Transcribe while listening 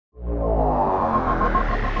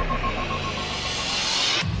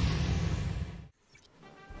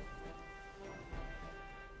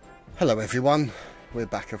Hello everyone, we're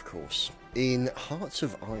back of course, in Hearts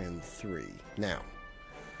of Iron 3. Now,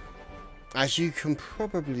 as you can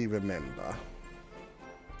probably remember,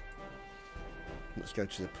 let's go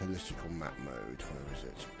to the political map mode, where is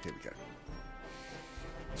it? Here we go.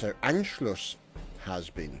 So, Anschluss has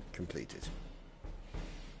been completed,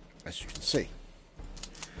 as you can see.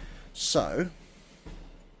 So,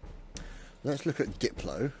 let's look at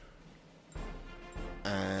Diplo,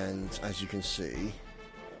 and as you can see,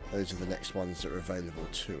 those are the next ones that are available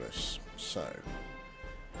to us. So,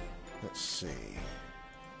 let's see.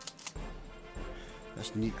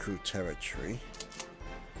 That's neutral territory.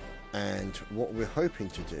 And what we're hoping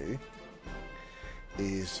to do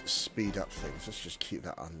is speed up things. Let's just keep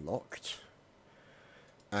that unlocked.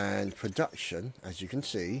 And production, as you can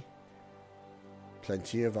see,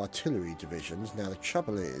 plenty of artillery divisions. Now the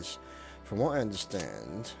trouble is, from what I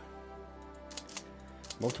understand,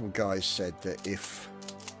 multiple guys said that if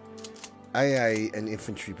AA and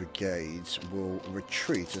infantry brigades will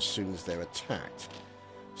retreat as soon as they're attacked.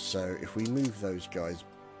 So if we move those guys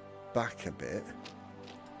back a bit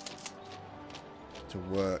to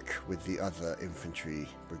work with the other infantry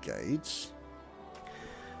brigades,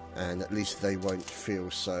 and at least they won't feel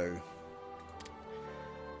so...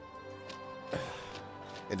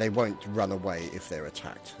 they won't run away if they're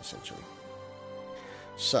attacked, essentially.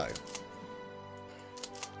 So,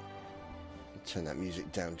 turn that music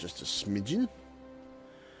down just a smidgen.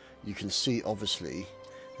 You can see, obviously,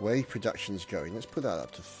 where production is going. Let's put that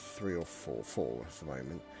up to 3 or 4 at the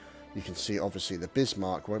moment. You can see, obviously, the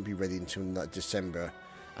Bismarck won't be ready until December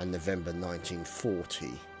and November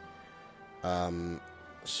 1940.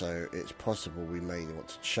 So it's possible we may want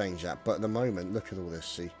to change that. But at the moment, look at all this,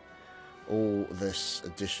 see? All this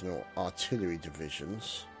additional artillery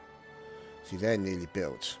divisions. See, they're nearly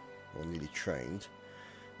built, or nearly trained.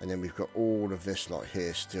 And then we've got all of this lot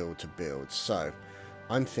here still to build. So,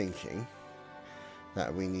 I'm thinking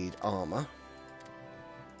that we need armour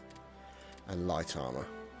and light armour.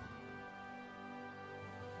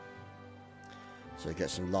 So get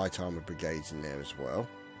some light armour brigades in there as well.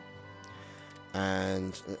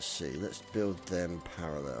 And let's see, let's build them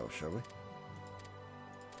parallel, shall we?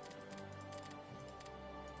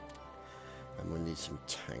 And we'll need some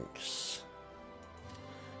tanks.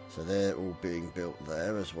 So they're all being built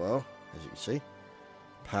there as well, as you can see.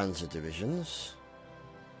 Panzer divisions.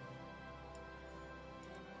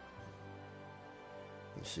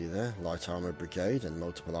 You see there, light armour brigade and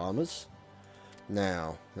multiple armours.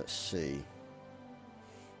 Now, let's see.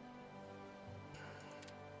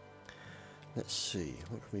 Let's see,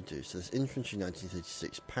 what can we do? So there's infantry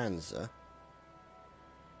 1936 Panzer.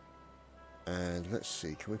 And let's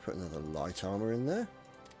see, can we put another light armour in there?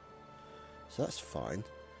 So that's fine.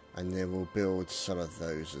 And then we'll build some of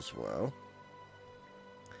those as well.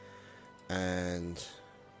 And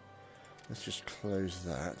let's just close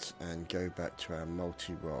that and go back to our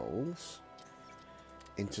multi-roles.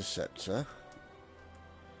 Interceptor.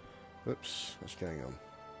 Whoops, what's going on?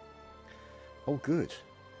 Oh, good.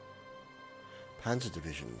 Panzer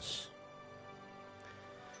divisions.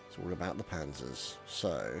 It's all about the panzers.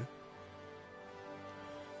 So,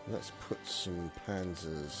 let's put some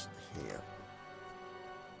panzers here.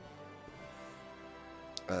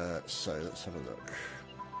 So let's have a look.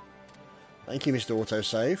 Thank you, Mr.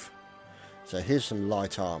 Autosave. So here's some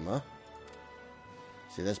light armour.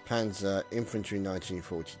 See, there's Panzer Infantry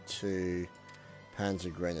 1942,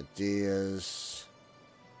 Panzer Grenadiers,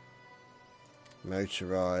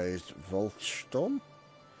 motorised Volkssturm.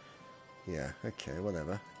 Yeah, okay,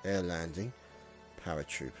 whatever. Air landing,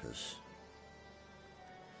 paratroopers.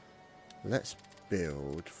 Let's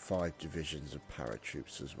build 5 divisions of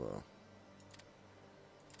paratroops as well.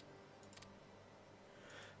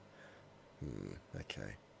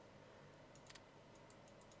 Okay.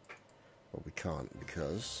 Well, we can't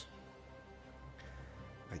because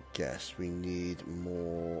I guess we need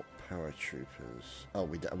more paratroopers. Oh,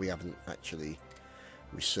 we haven't actually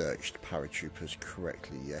researched paratroopers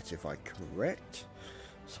correctly yet, if I'm correct.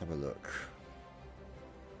 Let's have a look.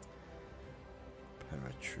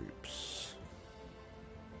 Paratroops.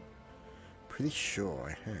 Pretty sure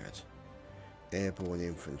I had airborne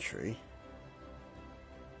infantry.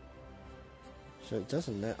 So it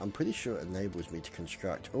doesn't, I'm pretty sure it enables me to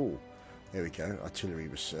construct, oh, there we go, artillery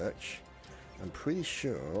research. I'm pretty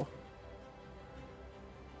sure,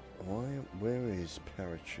 where is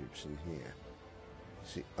paratroops in here?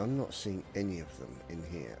 See, I'm not seeing any of them in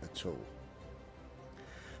here at all.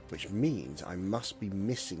 Which means I must be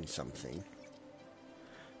missing something.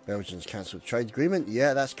 Belgium's cancelled trade agreement,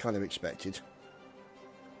 yeah, that's kind of expected.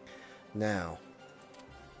 Now,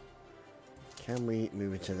 Can we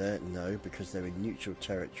move into there? No, because they're in neutral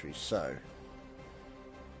territory. So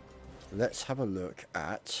let's have a look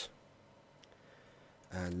at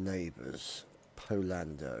our neighbours.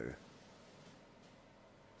 Polando.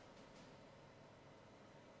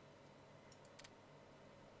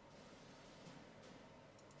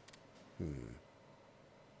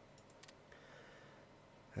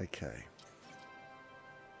 Okay.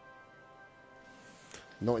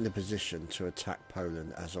 Not in a position to attack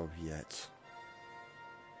Poland as of yet.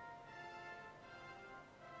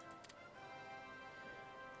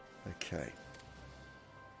 Okay.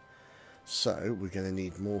 So, we're going to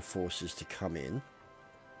need more forces to come in.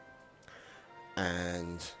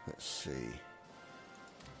 And, let's see.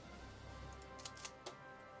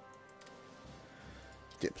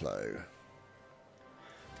 Diplo.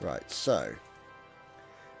 Right, so,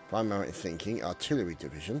 if I'm right in thinking, artillery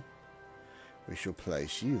division, we shall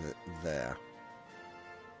place you there.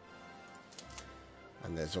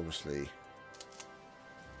 And there's obviously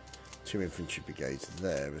 2 infantry brigades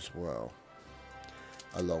there as well,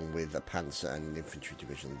 along with a panzer and an infantry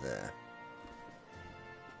division there.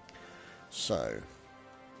 So,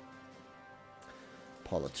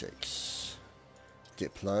 politics.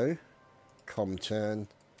 Diplo, Comturn,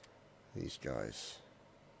 these guys.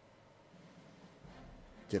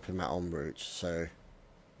 Diplomat en route, so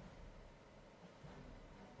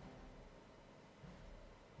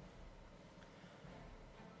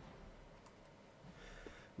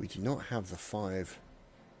we do not have the 5.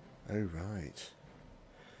 Oh, right.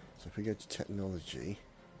 So if we go to technology,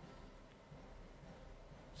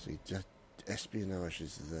 see, espionage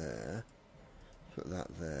is there. Put that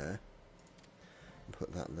there. And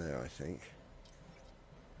put that there, I think.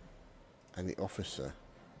 And the officer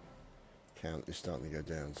count is starting to go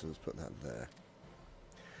down, so let's put that there.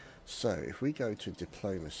 So if we go to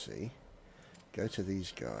diplomacy, go to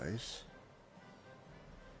these guys.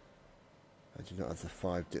 I do not have the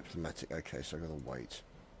 5 diplomatic. Okay, so I've got to wait.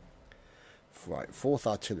 Right, 4th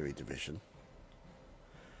Artillery Division.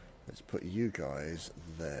 Let's put you guys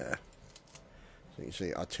there. So you can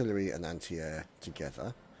see artillery and anti-air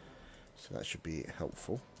together. So that should be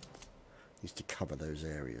helpful. Needs to cover those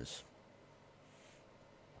areas.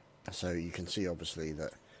 So you can see obviously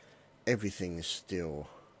that everything is still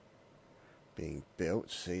being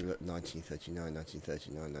built. See, look, 1939,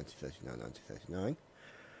 1939, 1939, 1939.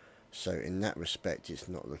 So in that respect, it's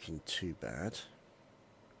not looking too bad.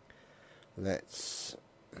 Let's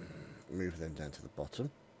move them down to the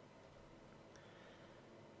bottom.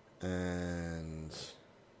 And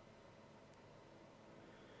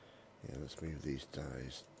yeah, let's move these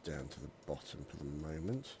guys down to the bottom for the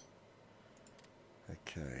moment.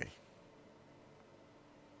 Okay.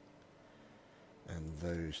 And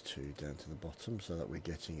those 2 down to the bottom so that we're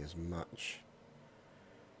getting as much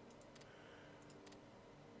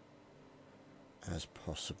as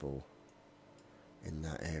possible in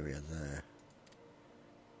that area there.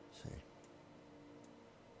 See.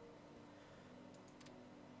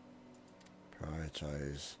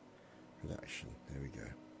 Prioritize production. There we go.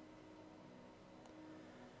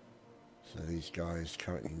 So these guys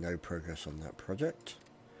currently no progress on that project.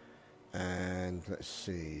 And let's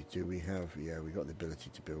see, do we have, yeah, we got the ability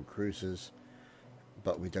to build cruisers,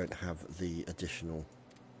 but we don't have the additional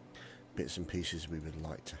bits and pieces we would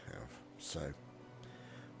like to have. So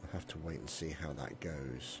we'll have to wait and see how that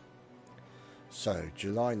goes. So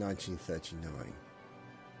July 1939.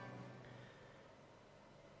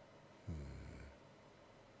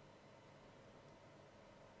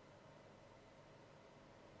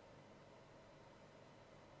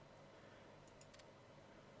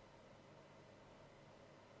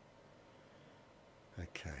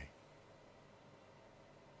 Okay.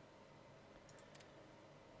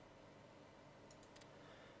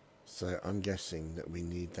 So I'm guessing that we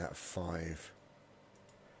need that 5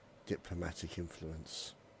 diplomatic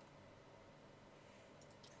influence.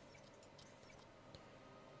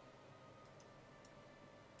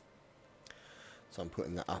 So I'm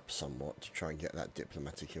putting that up somewhat to try and get that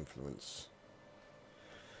diplomatic influence.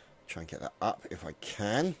 Try and get that up if I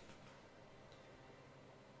can.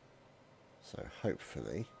 So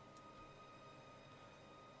hopefully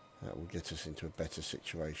that will get us into a better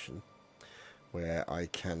situation where I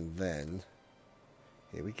can then,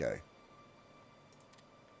 here we go.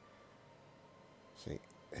 See,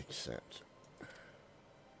 accept.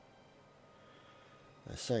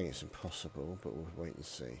 They're saying it's impossible, but we'll wait and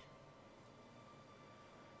see.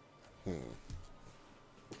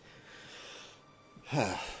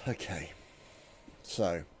 Okay,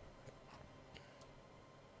 so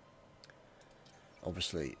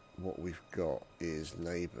obviously what we've got is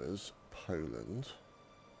neighbours, Poland.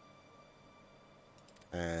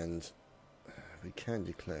 And we can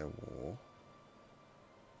declare war.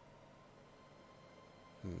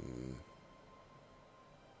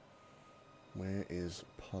 Where is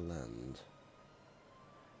Poland?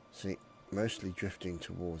 See, mostly drifting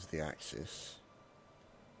towards the Axis.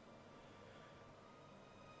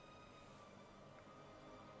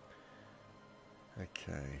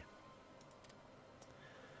 Okay.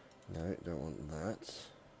 No, don't want that.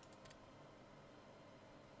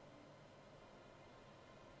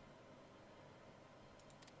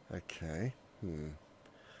 Okay.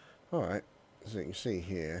 Alright. So you can see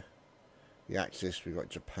here, the Axis, we've got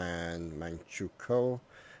Japan, Manchukuo,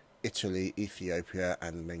 Italy, Ethiopia,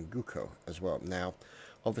 and Menguko as well. Now,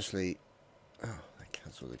 obviously, they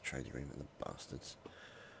cancelled the trade agreement, the bastards.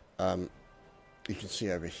 You can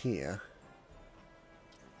see over here.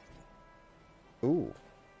 Ooh.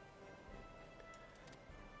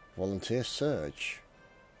 Volunteer surge.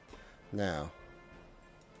 Now,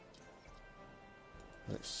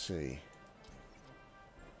 let's see.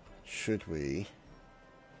 Should we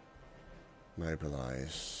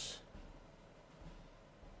mobilize?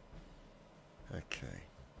 Okay.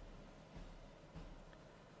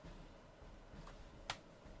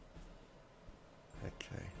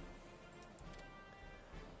 Okay.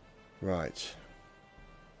 Right.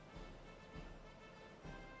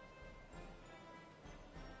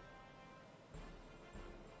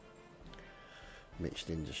 Mixed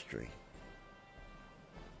industry.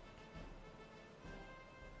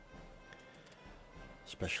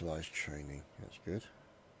 Specialized training. That's good.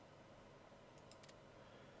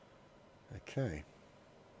 Okay.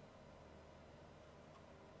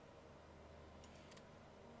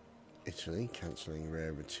 Italy cancelling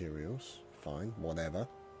rare materials. Fine, whatever.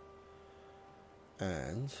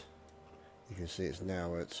 And you can see it's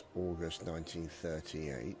now at August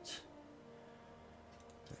 1938.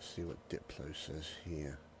 Let's see what Diplo says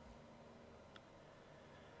here.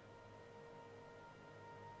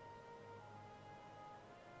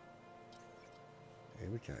 Here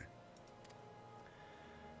we go.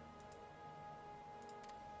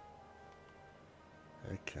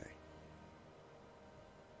 Okay.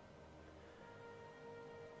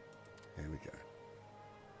 Here we go.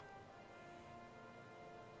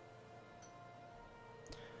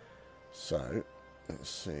 So, let's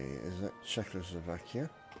see, is that Czechoslovakia?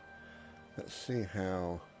 Let's see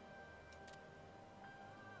how...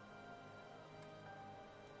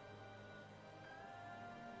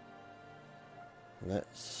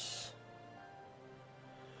 Let's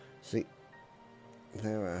see,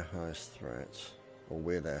 they're our highest threat, or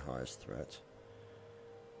we're their highest threat.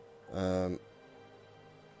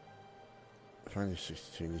 Finally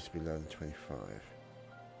 62 needs to be lower than 25.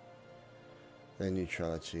 Their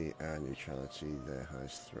neutrality, our neutrality, their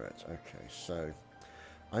highest threat. Okay, so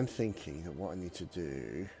I'm thinking that what I need to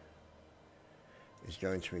do is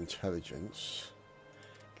go into intelligence,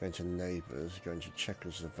 go into neighbours, go into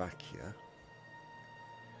Czechoslovakia,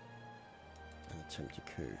 and attempt a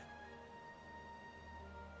coup.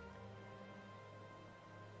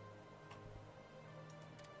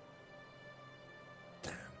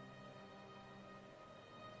 Damn.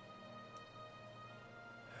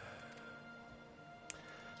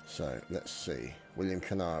 So, let's see. William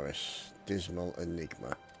Canaris, Dismal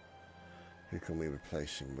Enigma. Who can we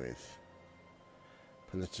replace him with?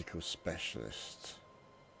 Political specialist.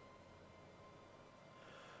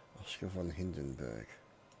 Oscar von Hindenburg.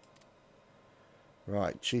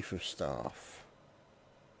 Right, Chief of Staff.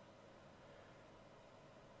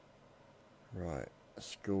 Right,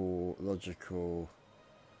 School of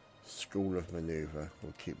Manoeuvre.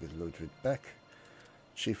 We'll keep with Ludwig Beck.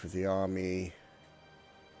 Chief of the Army.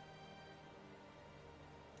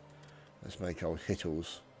 Let's make old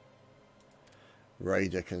Hittles.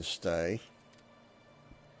 Raider can stay.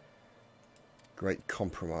 Great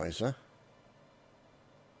Compromiser.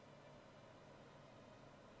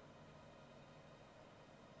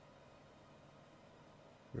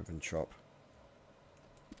 Ribbentrop.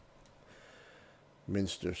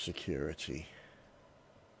 Minister of Security.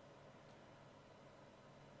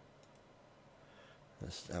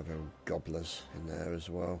 Let's have our gobblers in there as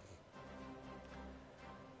well.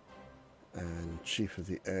 And Chief of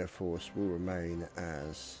the Air Force will remain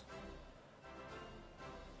as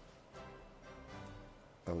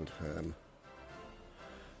Old Herm.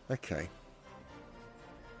 Okay.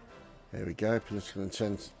 There we go. Political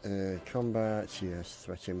intent, combat, yes,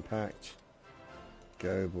 threat impact,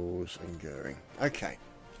 Goebbels and Goering. Okay.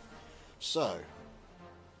 So,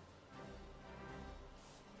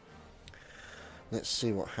 let's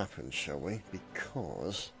see what happens, shall we?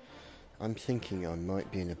 Because I'm thinking I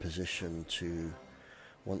might be in a position to,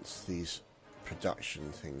 once these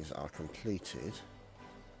production things are completed.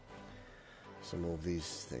 Some of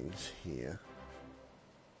these things here.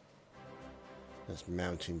 That's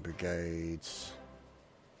mountain brigades.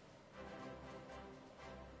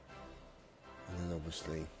 And then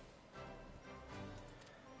obviously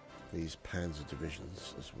these panzer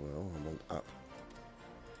divisions as well. I want up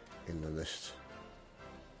in the list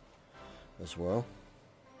as well.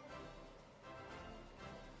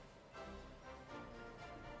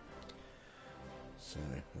 So,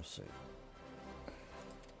 let's see.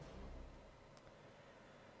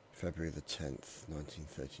 February the 10th,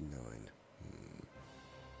 1939.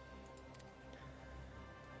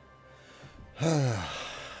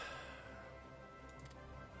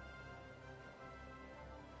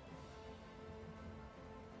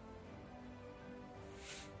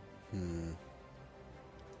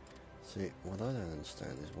 See, what I don't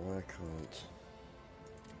understand is why I can't...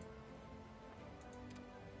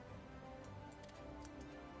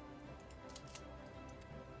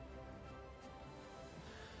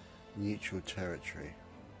 Neutral territory.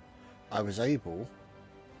 I was able...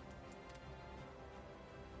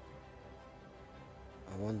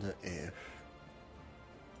 I wonder if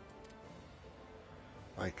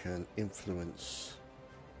I can influence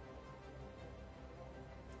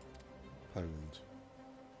Poland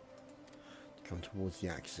to come towards the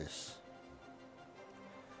Axis,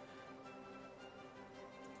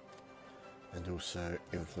 and also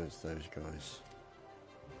influence those guys.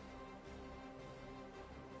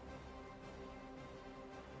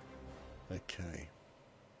 Okay.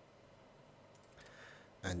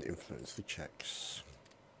 And influence the Czechs.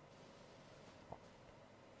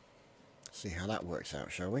 See how that works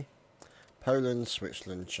out, shall we? Poland,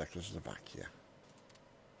 Switzerland, Czechoslovakia.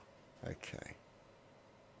 Okay.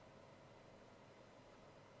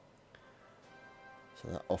 So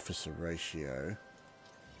that officer ratio,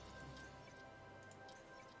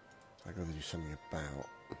 I've got to do something about.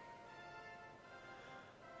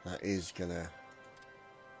 That is going to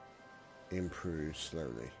improve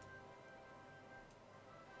slowly.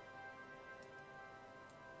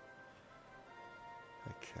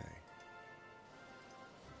 Okay.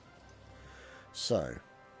 So,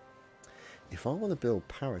 if I want to build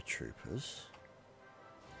paratroopers,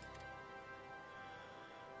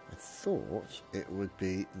 I thought it would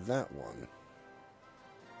be that one.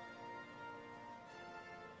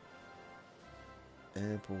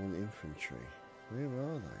 Airborne infantry. Where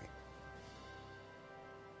are they?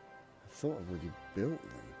 I thought I already built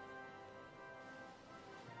them.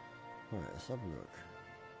 Right, let's have a look.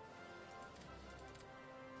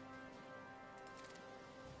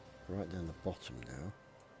 Right down the bottom now,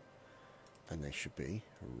 and they should be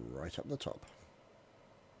right up the top.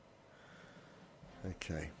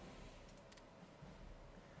 Okay.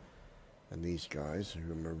 And these guys who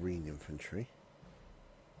are marine infantry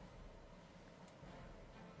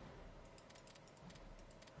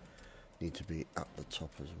need to be up the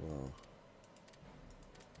top as well.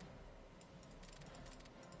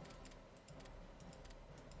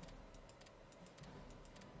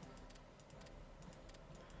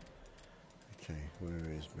 Okay, where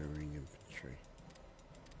is marine infantry?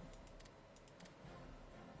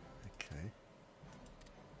 Okay.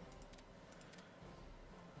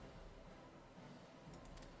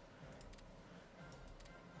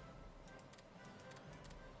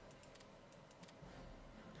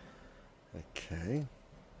 Okay.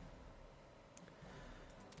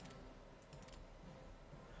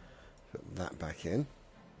 Put that back in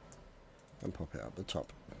and pop it up the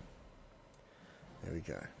top. There we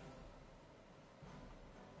go.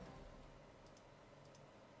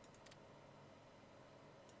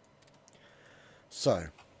 So,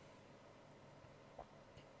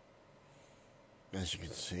 as you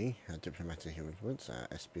can see, our diplomatic influence, our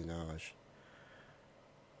espionage.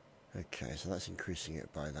 Okay, so that's increasing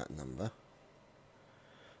it by that number.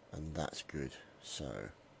 And that's good. So,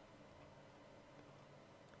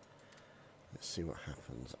 let's see what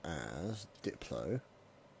happens as Diplo.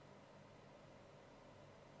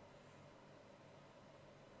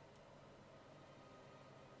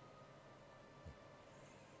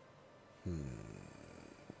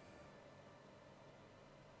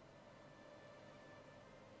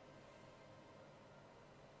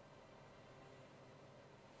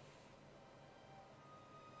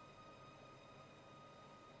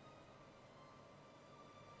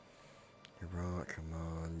 Iraq,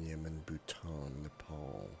 Oman, Yemen, Bhutan,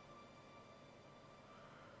 Nepal.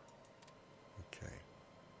 Okay.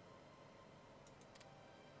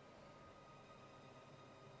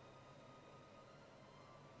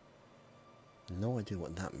 No idea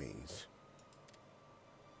what that means.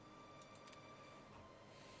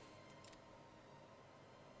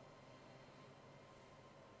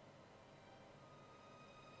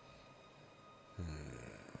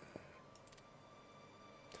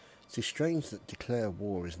 See, strange that declare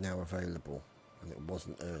war is now available and it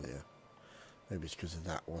wasn't earlier. Maybe it's because of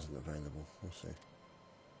that wasn't available. We'll see.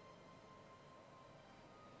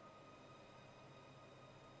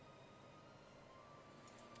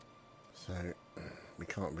 So, we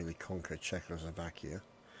can't really conquer Czechoslovakia,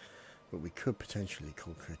 but we could potentially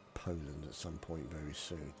conquer Poland at some point very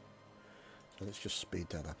soon. So let's just speed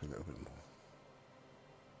that up a little bit more.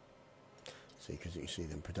 See, because you see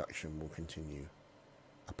then production will continue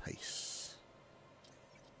apace.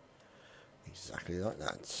 Exactly like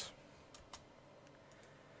that.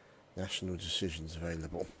 National decisions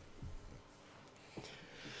available.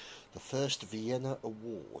 The first Vienna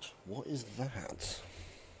Award. What is that?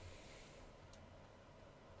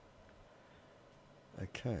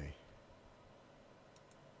 Okay.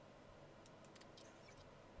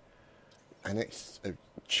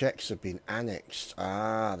 Czechs have been annexed.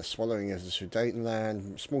 The swallowing of the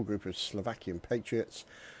Sudetenland. Small group of Slovakian patriots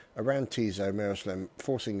around Tiso, Miroslav,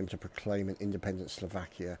 forcing them to proclaim an independent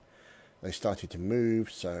Slovakia. They started to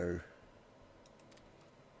move, so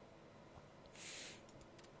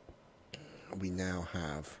we now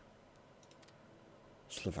have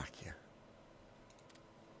Slovakia.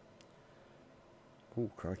 Oh,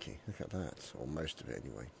 crikey, look at that. Or most of it,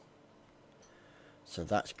 anyway. So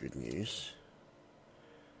that's good news.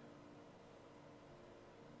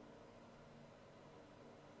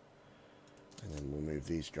 And then we'll move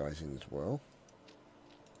these guys in as well.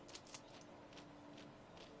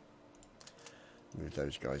 Move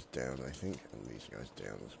those guys down, I think, and these guys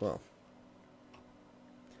down as well.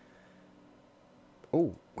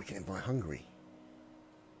 Oh, we can invite Hungary.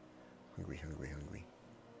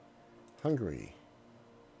 Hungary.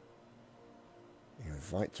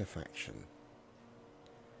 Invite to faction.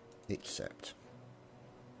 Accept.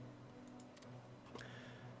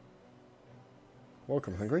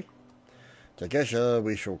 Welcome, Hungary. Together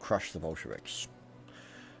we shall crush the Bolsheviks.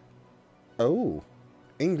 Oh,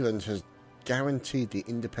 England has guaranteed the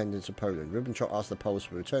independence of Poland. Ribbentrop asked the Poles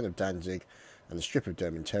for the return of Danzig and the strip of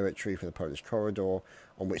German territory for the Polish corridor,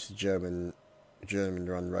 on which the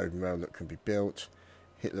German-run road and railroad can be built.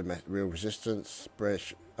 Hitler met real resistance.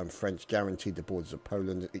 British and French guaranteed the borders of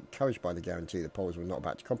Poland. Encouraged by the guarantee, the Poles were not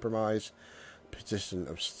about to compromise. The position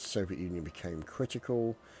of the Soviet Union became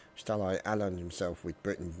critical. Stalin allied himself with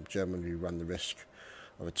Britain and Germany run the risk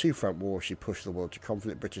of a two-front war. She pushed the world to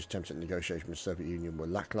conflict. British attempts at negotiation with the Soviet Union were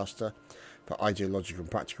lackluster. For ideological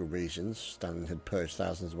and practical reasons, Stalin had purged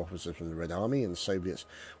thousands of officers from the Red Army, and the Soviets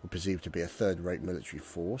were perceived to be a third-rate military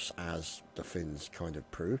force, as the Finns kind of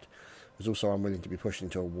proved. Was also unwilling to be pushed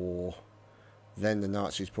into a war. Then the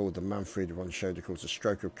Nazis pulled the Manfred von Schoedek's a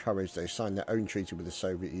stroke of courage. They signed their own treaty with the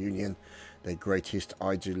Soviet Union, their greatest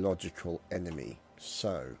ideological enemy.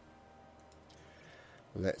 So,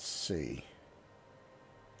 let's see.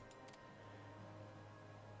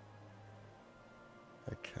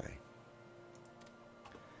 Okay.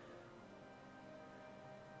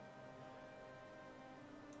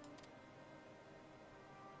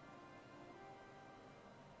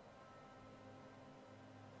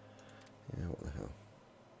 Yeah, what the hell?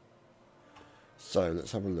 So,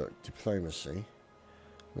 let's have a look. Diplomacy.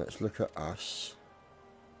 Let's look at us.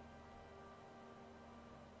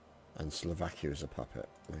 And Slovakia as a puppet.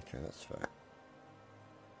 Okay, that's fair.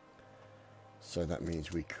 So that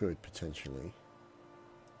means we could potentially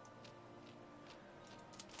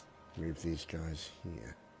move these guys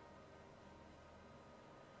here.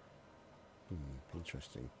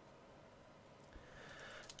 Interesting.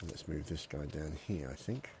 And let's move this guy down here, I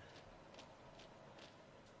think.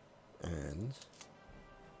 And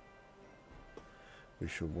we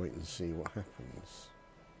shall wait and see what happens.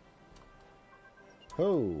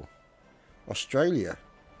 Oh! Australia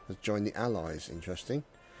has joined the Allies, interesting.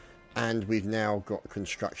 And we've now got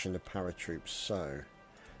construction of paratroops. So,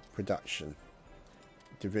 production,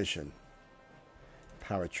 division,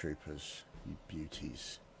 paratroopers, you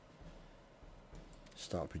beauties.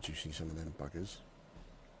 Start producing some of them buggers.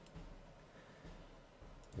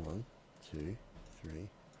 1, 2, 3,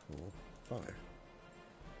 4, 5,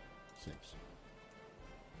 6.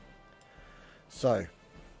 So,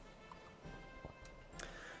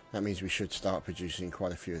 that means we should start producing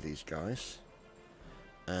quite a few of these guys.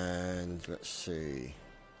 And let's see.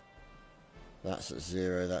 That's at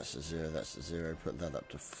 0, that's at 0, that's at 0. Put that up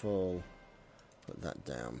to full. Put that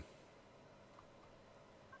down.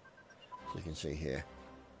 So you can see here.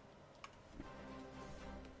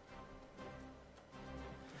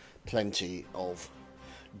 Plenty of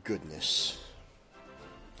goodness.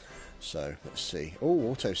 So, let's see.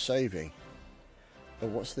 Oh, auto-saving. Oh,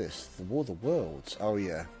 what's this? The War of the Worlds. Oh,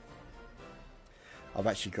 yeah. I've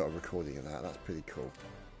actually got a recording of that. That's pretty cool.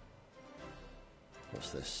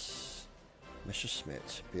 What's this?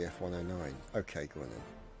 Messerschmitt, BF 109. Okay, go on then.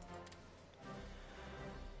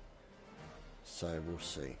 So we'll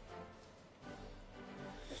see.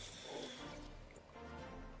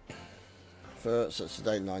 First,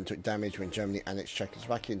 the date line took damage when Germany annexed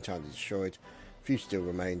Czechoslovakia, entirely destroyed. Few still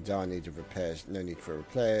remain. Dire need of repairs. No need for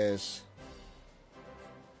repairs.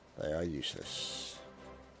 They are useless.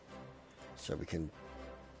 So we can...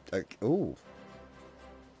 Okay. Ooh.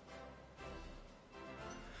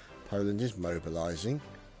 Poland is mobilising.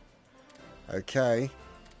 Okay.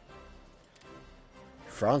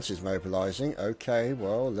 France is mobilising. Okay,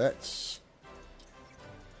 well, let's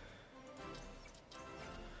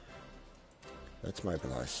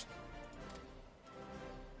mobilise.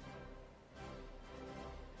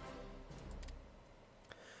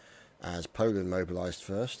 As Poland mobilised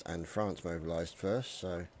first and France mobilised first,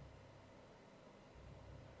 so...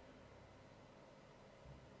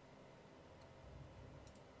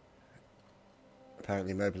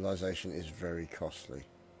 Apparently mobilisation is very costly.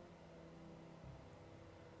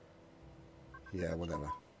 Yeah, whatever.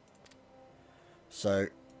 So,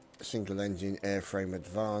 single engine airframe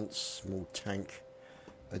advance, small tank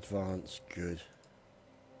advance, good.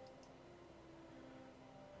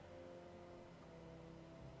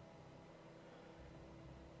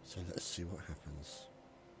 So let's see what happens.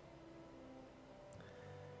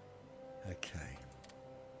 Okay.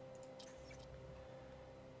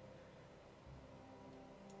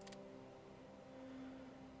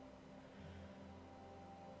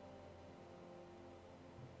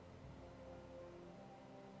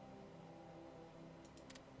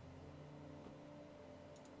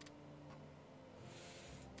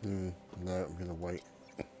 No, I'm going to wait.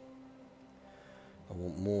 I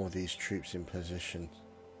want more of these troops in position.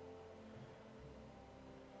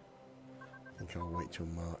 I think I'll wait till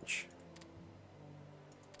March.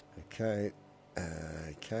 Okay.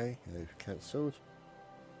 Okay, they've cancelled.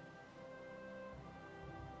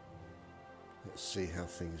 Let's see how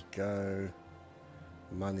things go.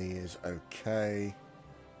 Money is okay.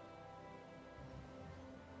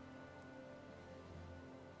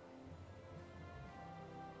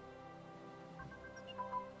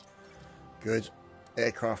 Good.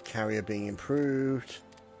 Aircraft carrier being improved.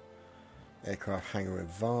 Aircraft hangar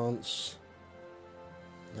advance.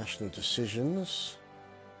 National decisions.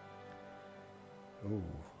 Ooh.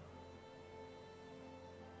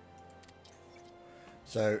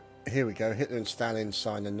 So here we go. Hitler and Stalin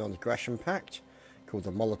signed a non-aggression pact called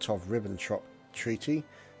the Molotov-Ribbentrop Treaty.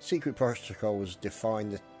 Secret protocols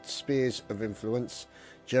defined the spheres of influence.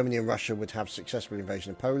 Germany and Russia would have successful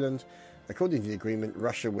invasion of Poland. According to the agreement,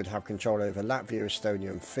 Russia would have control over Latvia,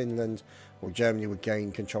 Estonia and Finland, while Germany would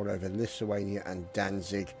gain control over Lithuania and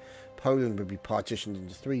Danzig. Poland would be partitioned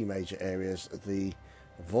into three major areas. The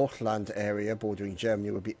Vogtland area bordering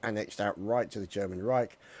Germany would be annexed outright to the German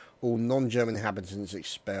Reich. All non-German inhabitants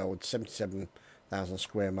expelled. 77,000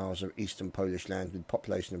 square miles of eastern Polish land with a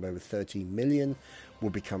population of over 13 million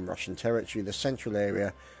will become Russian territory. The central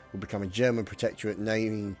area will become a German protectorate,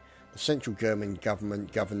 naming the central German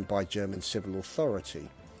government governed by German civil authority.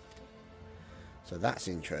 So that's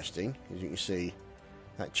interesting. As you can see,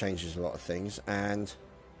 that changes a lot of things. And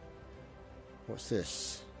what's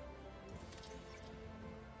this?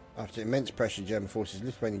 After immense pressure, German forces,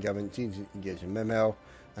 Lithuanian government engaged in Memel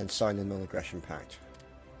and signed a non-aggression pact.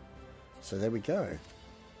 So there we go.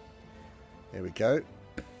 There we go.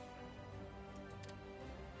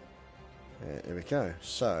 There we go.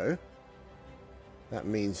 So that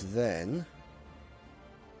means then,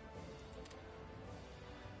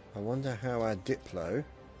 I wonder how our Diplo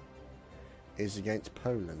is against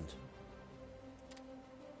Poland.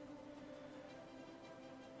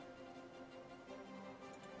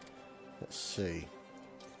 Let's see.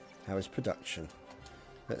 How is production?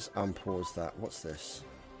 Let's unpause that. What's this?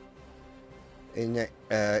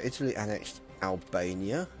 Italy annexed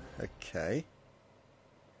Albania. Okay.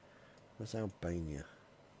 Where's Albania?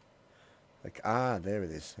 Okay. Ah, there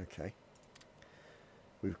it is. Okay.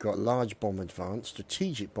 We've got large bomb advance,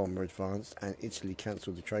 strategic bomber advanced, and Italy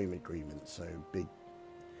cancelled the trade agreement. So big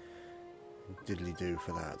diddly do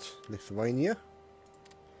for that. Lithuania.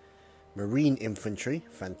 Marine infantry.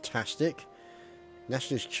 Fantastic.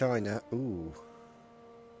 Nationalist China. Ooh.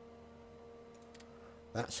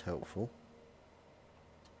 That's helpful.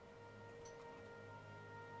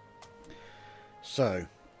 So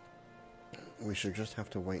we should just have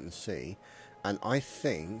to wait and see. And I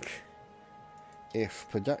think if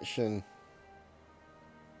production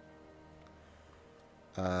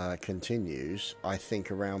continues, I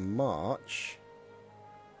think around March,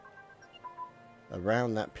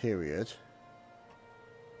 around that period,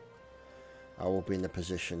 I will be in a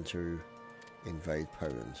position to invade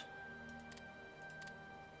Poland.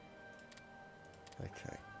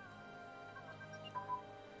 Okay.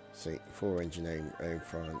 See, 4 engine aim in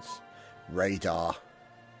France. Radar.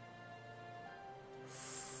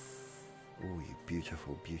 Oh, you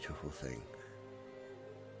beautiful, beautiful thing.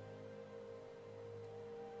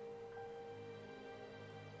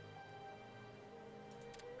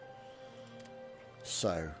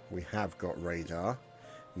 So, we have got radar,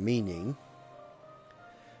 meaning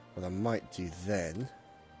what I might do then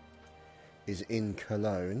is in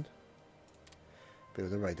Cologne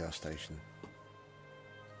build a radar station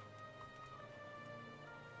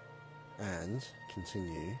and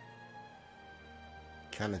continue.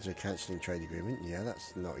 Canada cancelling trade agreement, yeah,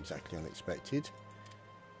 that's not exactly unexpected.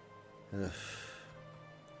 Ugh.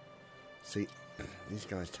 See, these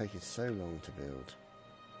guys taking so long to build.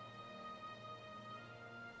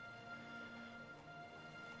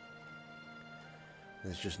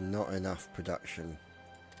 There's just not enough production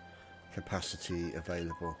capacity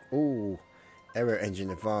available. Oh, aero engine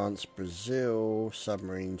advance, Brazil,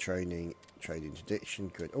 submarine training, trade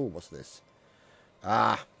interdiction, good. Oh, what's this?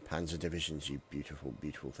 Ah, Panzer divisions, you beautiful,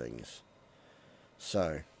 beautiful things.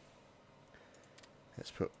 So, let's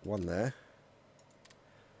put one there.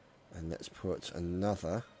 And let's put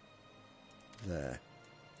another there.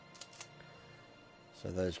 So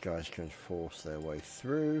those guys can force their way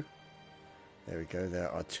through. There we go,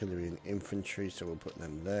 they're artillery and infantry, so we'll put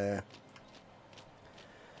them there.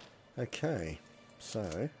 Okay,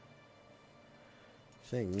 so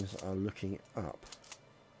things are looking up.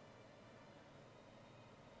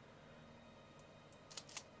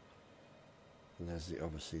 And there's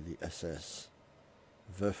obviously the SS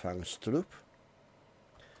Verfangstrupp.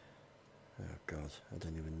 Oh god, I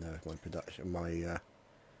don't even know if my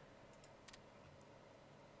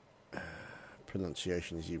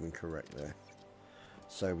pronunciation is even correct there.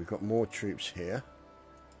 So we've got more troops here.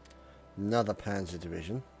 Another Panzer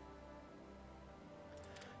division.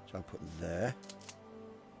 So I'll put there.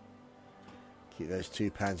 Keep those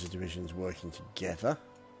 2 Panzer divisions working together.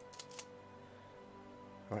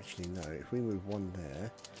 Actually no, if we move one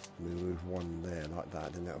there, and we move one there like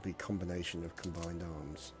that, then that'll be a combination of combined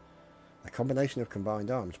arms. A combination of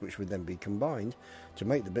combined arms which would then be combined to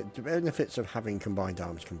make the benefits of having combined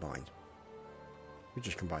arms combined. We're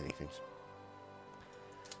just combining things.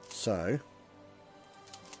 So,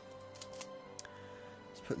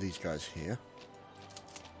 let's put these guys here.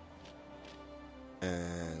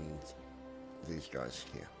 And these guys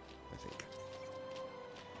here, I think.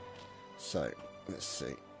 So, let's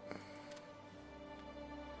see.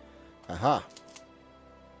 Aha!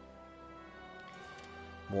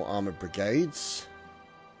 More armoured brigades.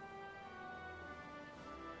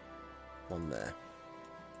 One there.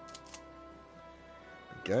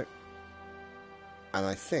 There we go. And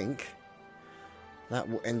I think that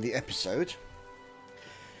will end the episode,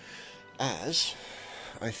 as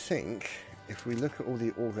I think if we look at all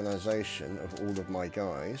the organisation of all of my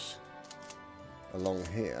guys along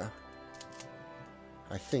here,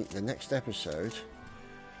 I think the next episode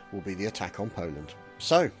will be the attack on Poland.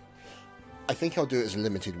 So, I think I'll do it as a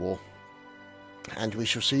limited war. And we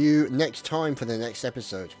shall see you next time for the next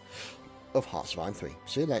episode of Hearts of Iron 3.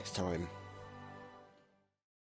 See you next time.